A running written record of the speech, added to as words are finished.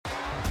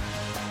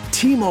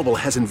T-Mobile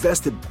has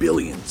invested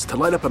billions to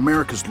light up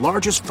America's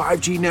largest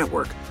 5G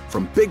network,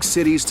 from big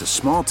cities to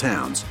small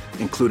towns,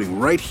 including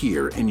right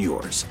here in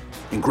yours.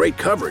 And great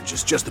coverage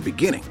is just the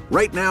beginning.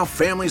 Right now,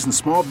 families and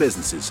small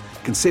businesses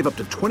can save up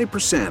to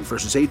 20%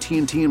 versus AT&T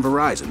and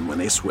Verizon when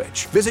they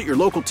switch. Visit your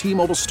local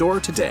T-Mobile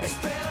store today.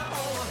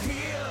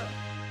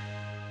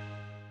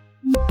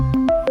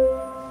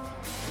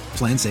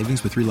 Plan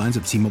savings with 3 lines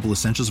of T-Mobile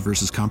Essentials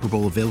versus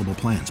comparable available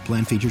plans.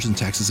 Plan features and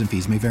taxes and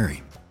fees may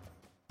vary.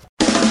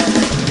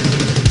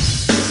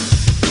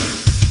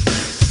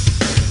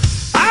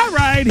 All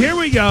right, here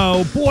we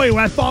go. Boy,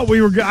 I thought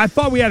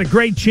we had a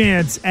great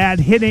chance at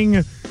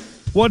hitting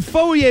what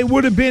Fourier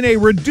would have been a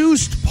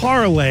reduced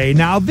parlay.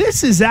 Now,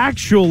 this is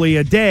actually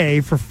a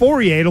day for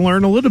Fourier to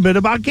learn a little bit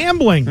about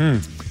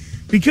gambling.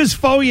 Because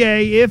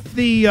Fourier, if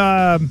the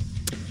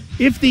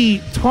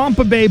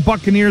Tampa Bay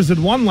Buccaneers had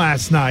won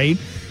last night,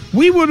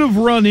 we would have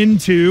run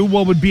into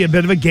what would be a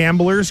bit of a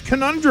gambler's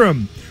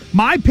conundrum.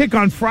 My pick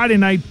on Friday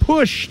night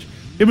pushed.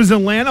 It was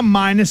Atlanta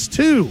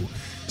 -2.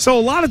 So a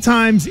lot of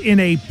times in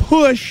a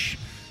push,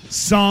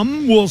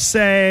 some will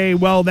say,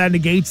 well, that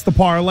negates the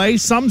parlay.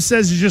 Some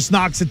says it just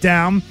knocks it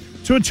down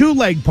to a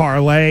 2-leg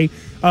parlay.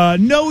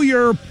 Know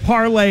your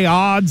parlay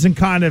odds and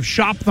kind of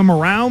shop them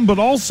around, but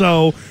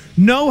also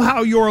know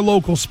how your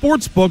local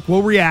sports book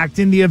will react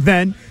in the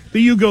event that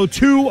you go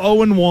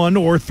 2-0-1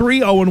 or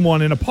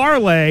 3-0-1 in a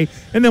parlay,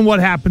 and then what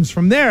happens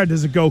from there?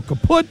 Does it go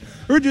kaput,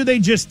 or do they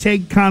just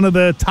take kind of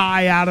the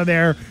tie out of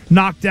there,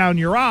 knock down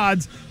your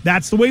odds?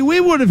 That's the way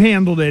we would have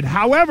handled it.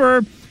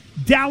 However,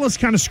 Dallas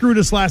kind of screwed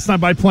us last night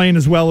by playing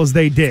as well as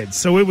they did.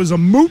 So it was a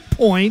moot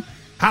point.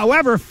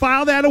 However,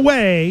 file that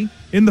away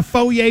in the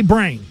Fourier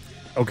brain.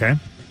 Okay.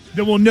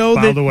 Then we'll know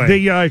Filed that away.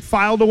 they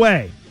filed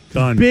away.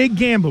 Done. Big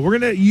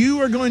gamble.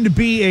 You are going to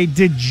be a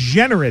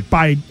degenerate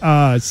by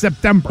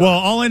September. Well,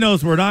 all I know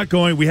is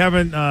we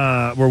haven't.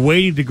 We're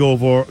waiting to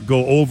go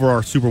over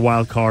our Super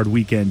Wild Card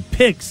weekend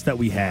picks that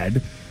we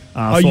had.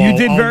 So you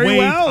did very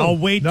well. I'll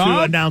wait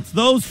to announce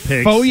those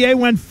picks. Fourier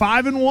went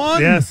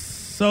 5-1. Yes.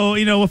 So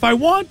if I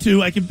want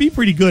to, I can be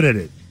pretty good at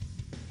it.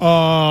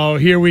 Oh,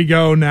 here we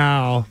go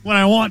now. When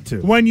I want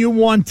to. When you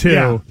want to.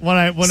 Yeah.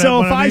 If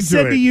I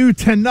said to you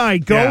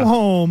tonight, go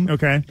home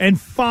and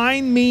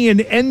find me an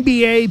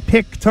NBA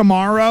pick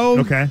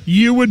tomorrow,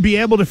 you would be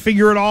able to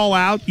figure it all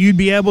out. You'd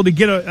be able to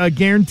get a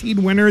guaranteed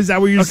winner. Is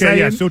that what you're saying?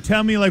 Yeah. So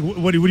tell me,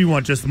 what do you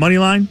want? Just the money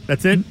line?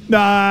 That's it?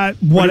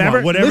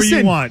 Whatever. Whatever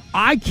you want.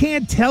 I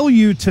can't tell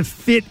you to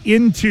fit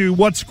into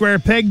what square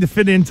peg to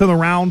fit into the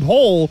round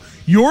hole.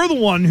 You're the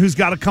one who's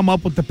got to come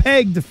up with the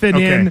peg to fit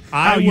in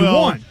how you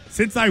want.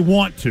 Since I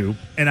want to,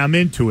 and I'm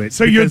into it.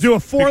 So you'll do a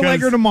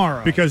 4-legger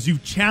tomorrow. Because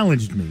you've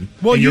challenged me,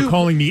 and you're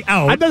calling me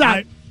out.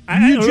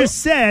 You just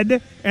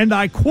said, and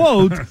I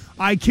quote,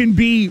 I can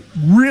be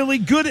really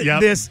good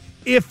at this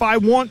if I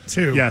want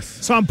to. Yes.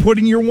 So I'm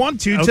putting your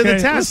want to the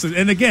test. Listen,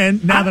 and again,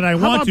 now that I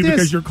want to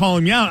because you're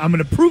calling me out, I'm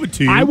going to prove it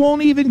to you. I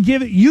won't even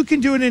give it. You can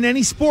do it in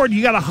any sport.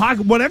 You got a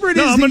hockey, whatever it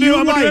is I'm going to do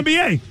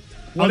NBA.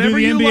 Whatever I'll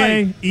do the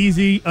NBA,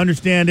 easy,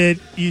 understand it,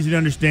 easy to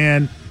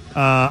understand.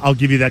 I'll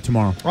give you that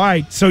tomorrow. All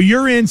right, so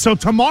you're in. So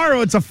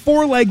tomorrow it's a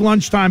 4-leg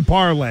lunchtime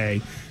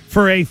parlay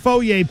for a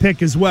Fourier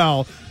pick as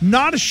well.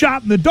 Not a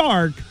shot in the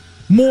dark,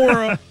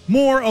 more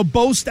a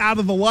boast out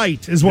of the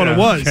light is what it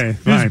was. Okay,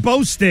 he was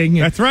boasting.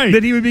 That's right.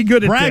 That he would be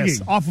good at Bragging.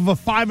 this off of a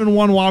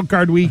 5-1 wild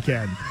card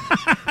weekend.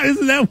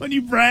 Isn't that when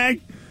you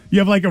brag? You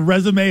have like a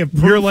resume of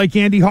proof. You're like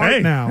Andy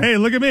Hart now. Hey,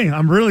 look at me.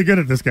 I'm really good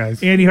at this,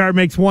 guys. Andy Hart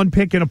makes one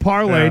pick in a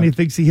parlay, and he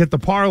thinks he hit the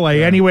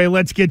parlay. Anyway,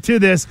 let's get to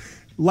this.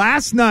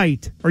 Last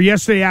night, or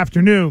yesterday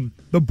afternoon,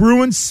 the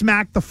Bruins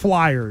smacked the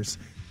Flyers.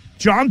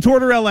 John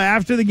Tortorella,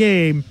 after the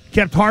game,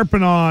 kept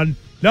harping on,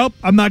 nope,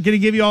 I'm not going to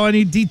give you all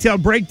any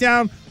detailed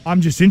breakdown.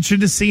 I'm just interested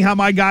to see how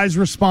my guys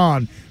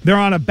respond. They're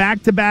on a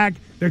back-to-back.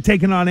 They're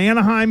taking on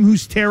Anaheim,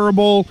 who's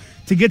terrible.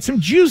 To get some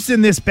juice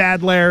in this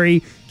bad,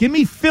 Larry, give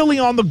me Philly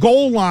on the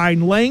goal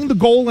line, laying the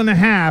goal and a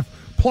half,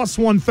 plus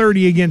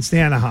 130 against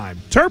Anaheim.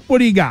 Terp, what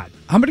do you got?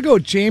 I'm going to go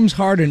with James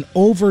Harden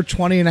over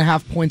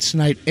 20.5 points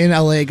tonight in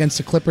LA against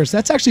the Clippers.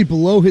 That's actually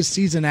below his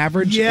season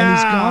average, and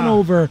he's gone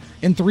over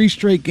in 3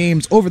 straight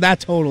games over that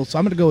total, so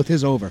I'm going to go with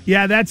his over.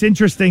 Yeah, that's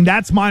interesting.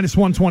 That's minus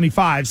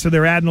 125, so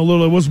they're adding a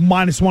little. It was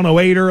minus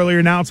 108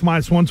 earlier. Now it's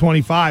minus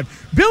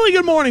 125. Billy,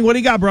 good morning. What do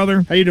you got,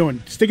 brother? How you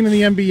doing? Sticking in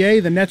the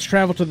NBA, the Nets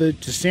travel to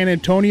San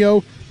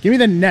Antonio. Give me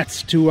the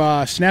Nets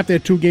to snap their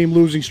 2-game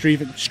losing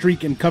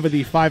streak and cover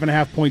the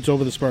 5.5 points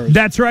over the Spurs.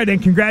 That's right,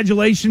 and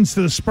congratulations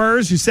to the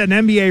Spurs, who set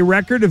an NBA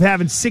record of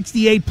having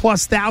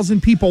 68+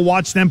 thousand people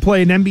watch them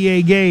play an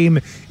NBA game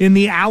in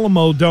the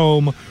Alamo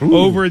Dome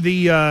over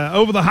the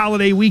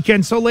holiday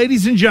weekend. So,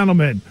 ladies and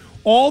gentlemen,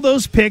 all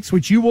those picks,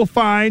 which you will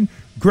find,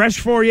 Gresh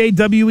Fourier,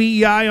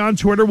 WEEI on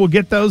Twitter, we'll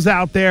get those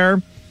out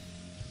there.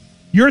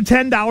 Your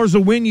 $10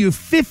 will win you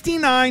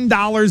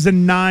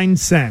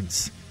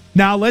 $59.09.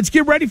 Now, let's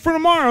get ready for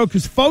tomorrow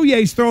because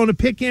Fourier's throwing a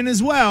pick in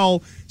as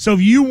well. So if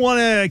you want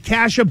to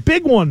cash a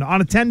big one on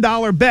a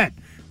 $10 bet,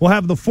 we'll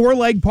have the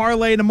 4-leg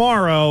parlay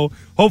tomorrow.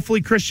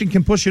 Hopefully, Christian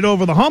can push it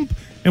over the hump,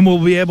 and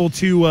we'll be able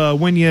to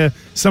win you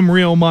some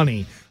real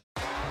money.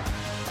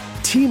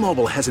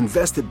 T-Mobile has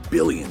invested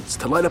billions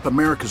to light up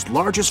America's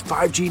largest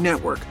 5G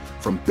network,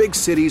 from big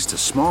cities to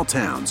small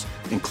towns,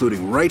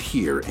 including right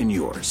here in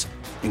yours.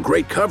 And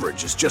great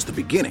coverage is just the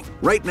beginning.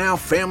 Right now,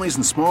 families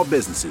and small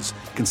businesses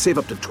can save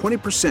up to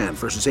 20%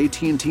 versus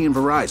AT&T and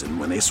Verizon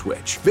when they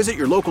switch. Visit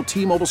your local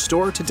T-Mobile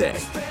store today.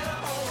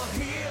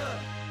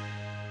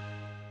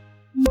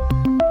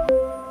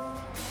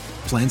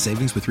 Plan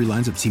savings with 3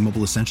 lines of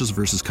T-Mobile Essentials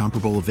versus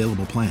comparable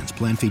available plans.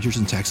 Plan features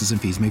and taxes and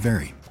fees may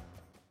vary.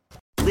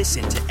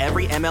 Listen to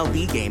every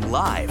MLB game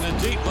live. In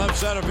the deep left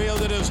center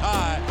field, it is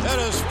high, it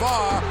is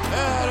far,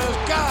 it is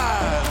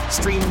gone.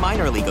 Stream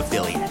minor league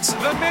affiliates.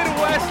 The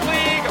Midwest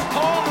League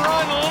home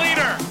run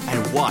leader.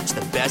 And watch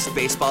the best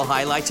baseball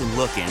highlights and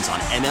look-ins on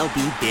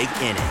MLB Big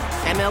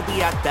Inning. MLB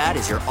At Bat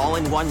is your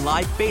all-in-one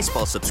live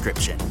baseball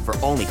subscription for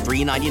only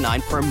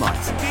 $3.99 per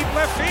month. Deep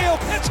left field,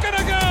 it's gonna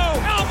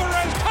go.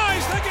 Alvarez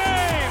ties the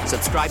game.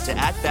 Subscribe to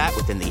At Bat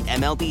within the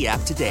MLB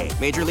app today.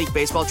 Major League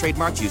Baseball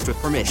trademarks used with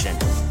permission.